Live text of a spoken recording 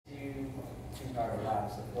car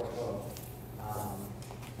arrives, so 4 total,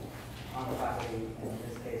 on the property. And in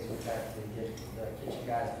this case, we tried to get the kitchen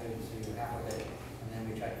guys moved to half of it, and then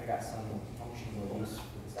we tried to figure out some functional use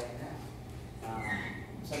for the second half.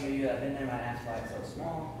 Some of you that have been there might ask why it's so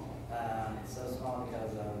small. It's so small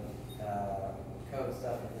because of code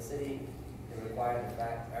stuff in the city. It required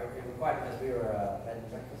because we were a bed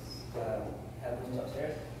and breakfast, had rooms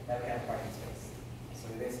upstairs, that we had a parking space. So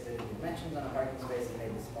we basically did the dimensions on a parking space and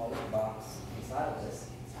made a small little box inside of this,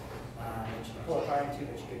 which you could pull a car into,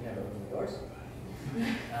 but you could never open the doors.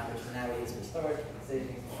 Which now we use for storage,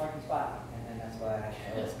 saving the parking spot, and then that's why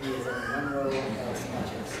OSB is only one row and so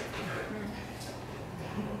much is.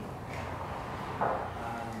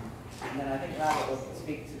 And then I think Robert will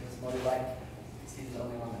speak to this motorbike. He's the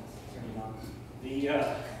only one that's turning on.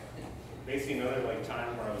 Basically another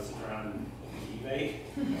time where I was sitting around eBay.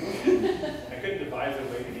 I couldn't devise a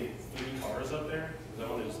way to get 3 cars up there because I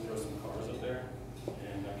wanted to just throw some cars up there,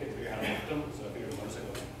 and I couldn't figure out how to lift them. So I figured a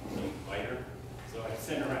motorcycle was lighter. So I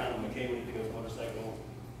sent around McKay when he took his motorcycle,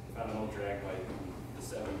 found an old drag bike from the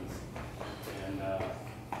 70s, and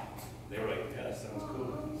they were like, "Yeah, that sounds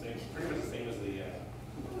cool." Same, pretty much the same as the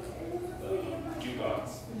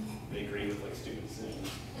jukebox. They agree with stupid decisions.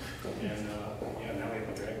 And yeah, now we have a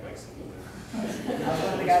drag bike somewhere. I was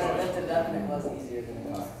one of the guys that lifted it up, and it was easier than it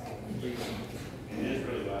was. It is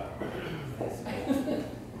really loud.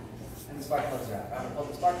 And the spark plugs are out. Robert pulled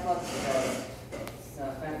the spark plugs because it's not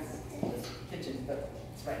a fence, it's a kitchen, but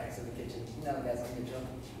it's right next to the kitchen. You know the guys on the kitchen.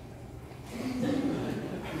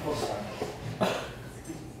 Pull the spark plugs.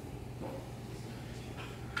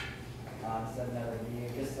 So another view,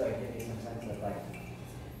 just to give you some sense of what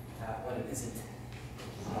it isn't.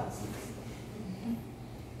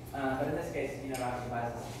 But in this case, Robert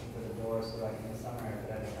provides us for the doors, so in the summer, if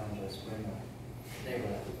it ever comes to spring, they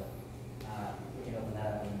will have to. We can open that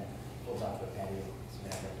up and it pulls off the patio. So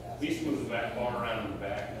we used to move the back bar around in the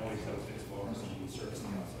back, and always have a fixed bar so you can service the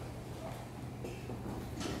outside.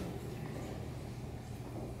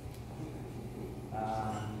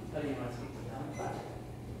 How do you want to speak to them about it?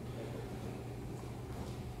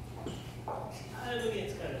 I think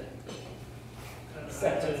it's kind of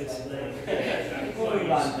Set hard to explain. We'll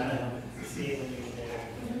move on. See it when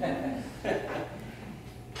you're there.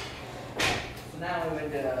 So now we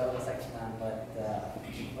would do a little section on what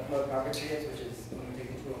road carpentry is, which is when we take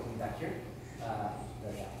the tool back here.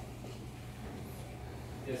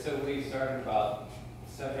 Yeah, so we started about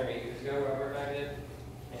 7 or 8 years ago, Robert and I did,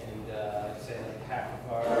 and I'd say half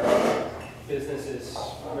of our business is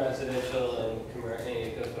residential and commercial.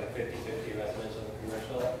 It goes by 50-50 residential and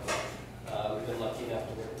commercial. We've been lucky enough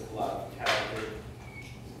to work with a lot of talented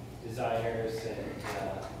designers and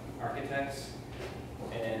architects.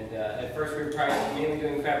 And at first we were probably mainly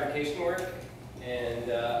doing fabrication work,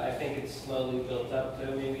 and I think it's slowly built up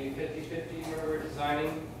to maybe 50-50 where we're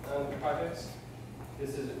designing projects. We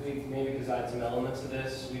maybe designed some elements of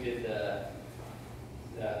this. We did the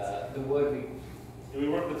wood. We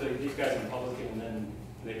worked with these guys in public, and then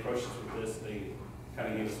they approached us with this. They kind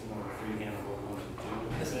of gave us more of a free hand of what we wanted to do.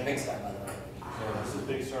 This is a big start, by the way. Yeah, this is a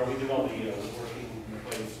big star. We did all the working in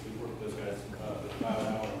place. We worked with those guys about an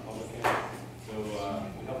hour in public hand. So we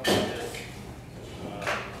helped with this.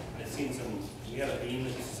 I'd seen we had a beam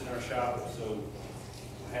that was in our shop, so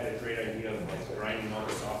I had a great idea of grinding all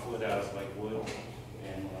the softwood out of wood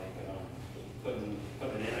and putting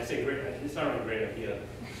it in. I say great, it's not really a great idea.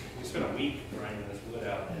 We spent a week grinding this wood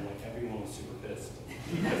out, and everyone was super pissed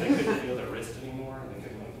because they couldn't feel their wrist anymore, and they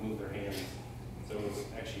couldn't move their hands. So it was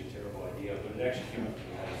actually a terrible idea, but it actually came up to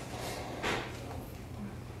nice.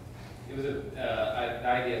 It was the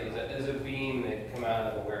idea was a beam that had come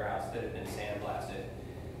out of a warehouse that had been sandblasted,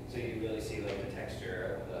 so you really see the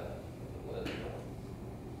texture of the wood.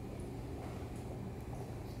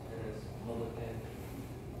 And it's one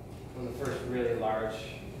of the first really large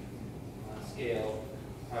scale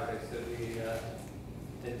projects that we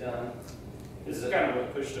had done. This is kind of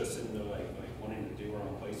what pushed us into wanting to do our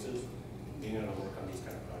own places, being able to work on these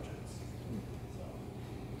kind of projects. So.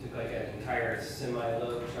 Took an entire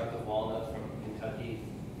semi-load truck of walnut from Kentucky.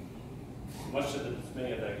 Much to the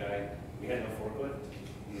dismay of that guy, we had no forklift.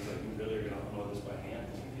 He was like, "You really are going to unload this by hand?"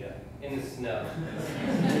 Yeah. In the snow.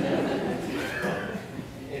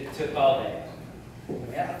 It took all day.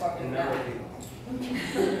 We have a fucking number of people.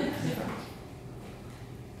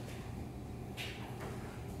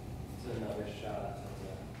 It's another shot of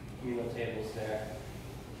the communal tables there.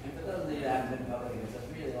 And for those of you that haven't been public, it's a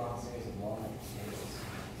really long series of walnut tables.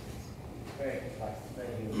 It's very complex,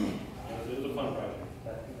 very huge. It was a fun project.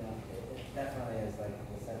 But it definitely is the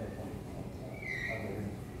center point of the room.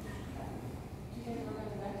 Do you guys work on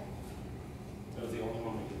the back?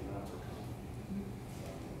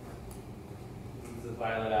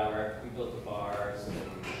 Violet Hour. We built the bars and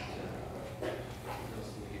a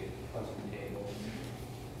bunch of tables.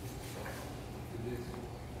 This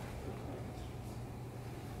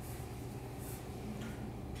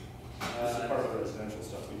is part of the residential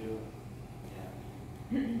stuff we do.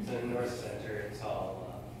 Yeah. So in North Center, it's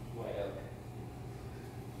all white oak.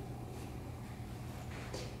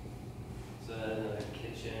 So another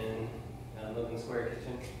kitchen, living square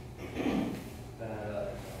kitchen.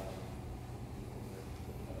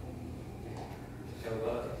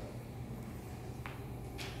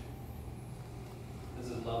 This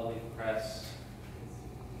is lovely press.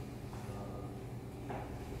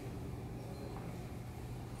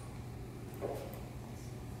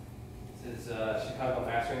 This is Chicago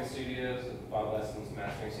Mastering Studios, Bob Weston's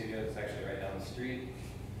Mastering Studio. It's actually right down the street.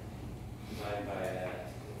 Designed by an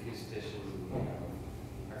acoustician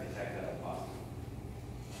architect out of Boston.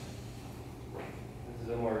 This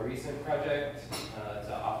is a more recent project. It's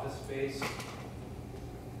an office space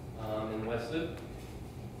in West Loop.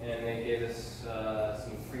 And they gave us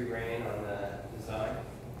some free reign on the design.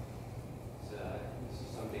 So, this is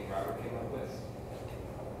something Robert came up with.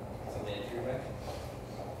 It's an entryway.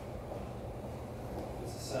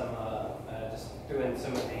 This is some, just doing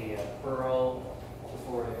some of the burl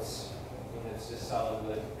before it's just solid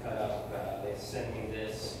wood cut up. They send me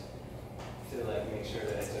this to like make sure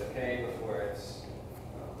that it's okay before it's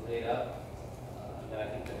laid up. And I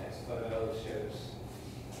think the next photo shows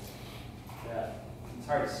that. It's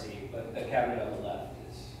hard to see, but the cabinet on the left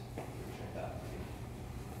is turned out.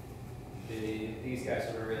 These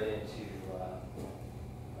guys were really into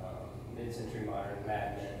mid-century modern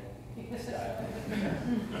Mad Men style.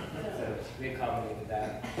 So we accommodated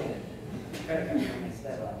that. And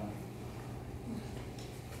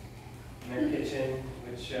their kitchen,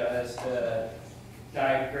 which is the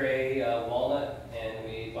dyed gray walnut, and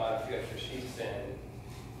we bought a few extra sheets and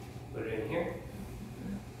put it in here.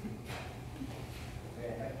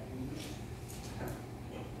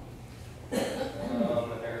 An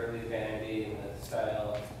early vanity in the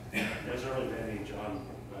style. There's early vanity John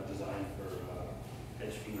designed for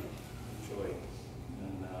HP Joy,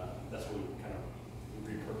 and that's what we kind of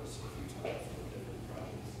repurposed a few times for different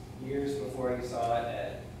projects. Years before you saw it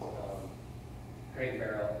at Crate and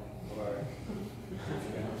Barrel, or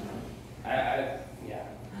yeah.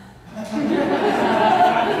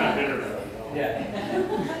 Not bitter though. No. Yeah.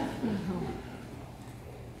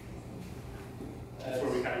 That's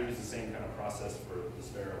where we kind of use the same kind of process for the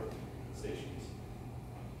Sparrow stations.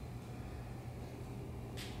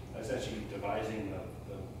 That's actually devising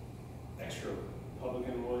the extra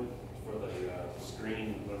publican wood for the screen.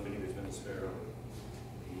 One video has been the Sparrow.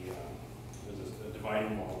 There's a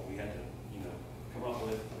dividing wall we had to, come up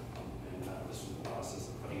with, and this was the process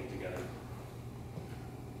of putting it together.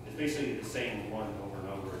 It's basically the same one over and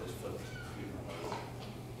over, just flipped.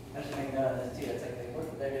 I should make note of this too. It's like the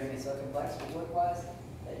work that they're doing is so complex wood-wise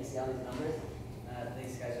that you see all these numbers.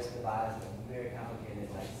 These guys just devised a very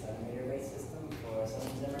complicated, like 7-meter weight system for some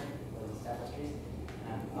Zimmer for these tapestries.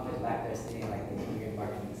 And I'm always back there seeing like these weird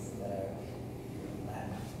markings that are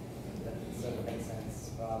Latin, that sort of make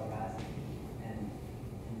sense for all the guys. And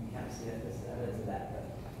you kind of see that there's evidence of that, but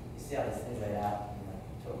you see all these things laid out in like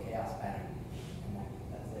total chaos pattern, and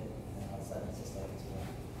that's it. And then all of a sudden it's just like it's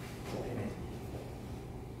pretty amazing.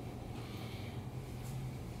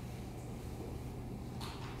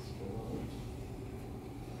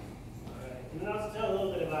 And then I'll tell a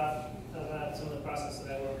little bit about some of the process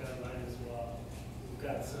that I work on mine as well. We've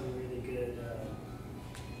got some really good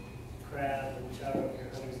crab and chowder over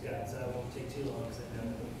here. Hunter's got, so I won't take too long because I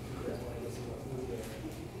know you guys want to get some more food here.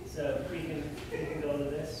 So we can go to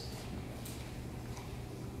this.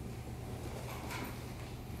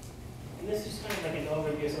 And this is kind of like an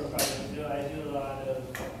overview of some of the projects I do. I do a lot of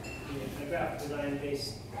graphic design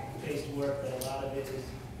based work, but a lot of it is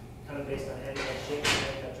kind of based on handmade shapes and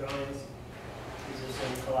handmade drawings. These are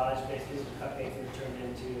some collage-based pieces of cut paper turned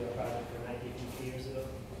into a project for Nike a few years ago.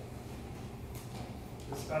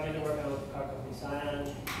 This project I work on with the car company Scion,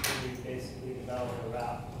 we basically developed a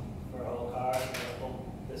route for a whole car.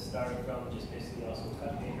 This started from just basically also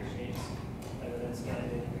cut paper shapes that were then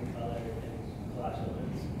scanned in, recolored, and collage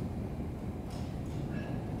elements.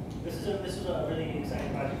 This was a really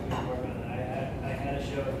exciting project we were working on. I had a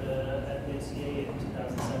show at the NCA in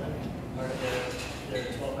 2007, part of their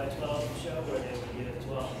 12 by 12 show where they would give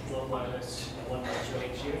 12 winners one more show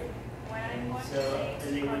each year. And so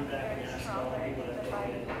then they went back and asked all the people that they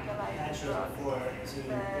had shows before to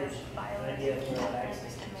pitch an idea for a bag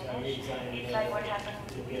system. So I redesigned it's like what happened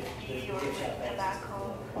the with tea or with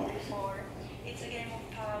tobacco before. It's a game of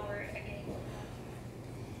power, a game of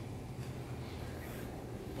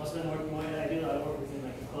Also been working more, I do a lot of work within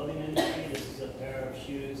like the clothing industry. This is a pair of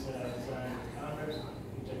shoes that I designed with Converse.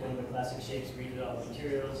 We took one of the classic shapes, redid all the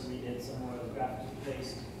materials, redid some more of the graphics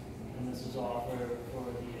based, and this is all for the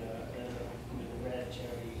red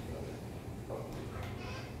cherry program.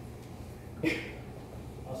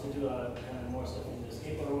 Also do a kind of more stuff in the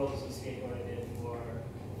skateboard world. This is a skateboard I did for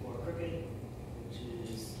Crooked, which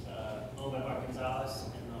is owned by Mark Gonzalez,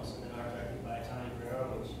 and also been art directed by Tommy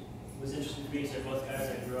Guerrero, which was interesting to me. So both guys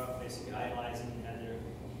I grew up basically idolizing and had their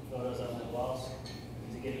photos on the walls.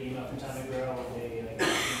 To get an email from Tommy Guerrero one day, like,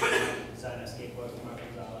 design a skateboard for Mark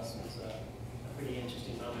Gonzalez was a pretty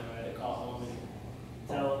interesting moment. I had to call home and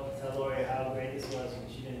tell Lori how great this was, and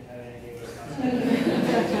she didn't have any idea what it was.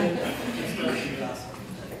 It's still pretty awesome.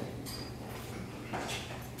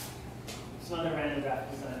 Some other random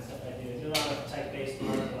graphic design stuff I do. I do a lot of type-based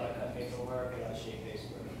work, a lot of cut paper work, a lot of shape-based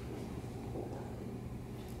work.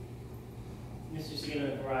 This is just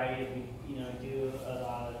a variety of, do a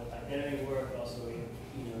lot of identity work, also,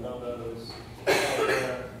 logos, a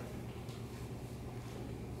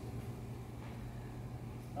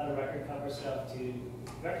lot of record cover stuff too.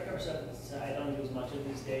 Record cover stuff I don't do as much of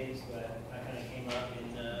these days, but I kind of came up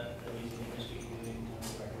in the music industry doing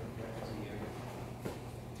records a year.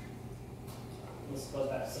 This goes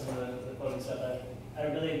back to some of the clothing stuff. I had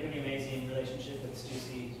a really pretty amazing relationship with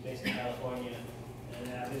Stussy, who's based in California,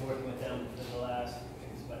 and I've been working with them for the last, I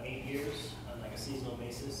think it's about 8 years on like a seasonal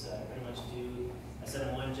basis. I pretty much I send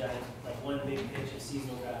them one big pitch of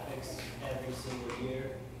seasonal graphics every single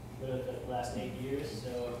year for the last 8 years.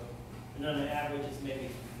 So, and on average, it's maybe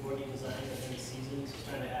 40 designs every season. Just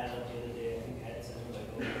trying to add up the other day. I think I had something like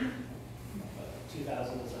over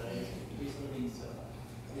 2,000 designs recently. So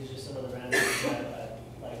these are just some of the random things that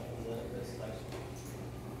I like from this collection.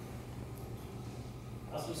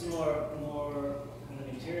 Also some more kind of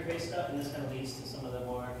interior-based stuff, and this kind of leads to some of the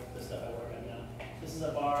stuff I work on now. This is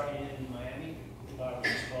a bar in Miami. The bar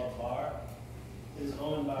which is called Bar. It is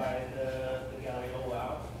owned by the gallery Oh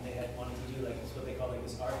Wow, and they had wanted to do like this, what they call like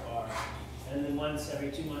this art bar. And then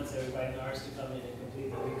every 2 months, they would invite an artist to come in and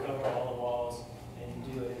completely recover all the walls and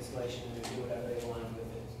do an installation and do whatever they wanted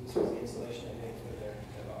with it. So this was the installation I did for their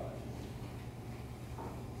bar.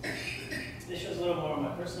 This shows a little more of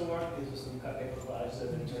my personal work. These are some cut paper collages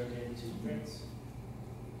that have been turned into prints.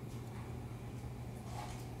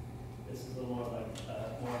 This is a little more like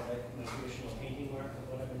my traditional painting work of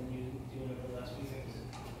what I've been doing over the last few years.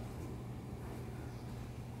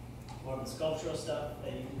 More of the sculptural stuff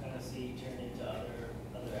that you can kind of see turn into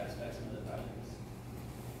other aspects of the projects.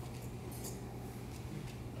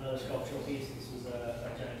 Another sculptural piece. This was a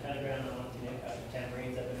giant pentagram I wanted to make out of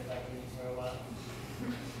tambourines I've been collecting for a while.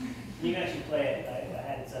 You can actually play it.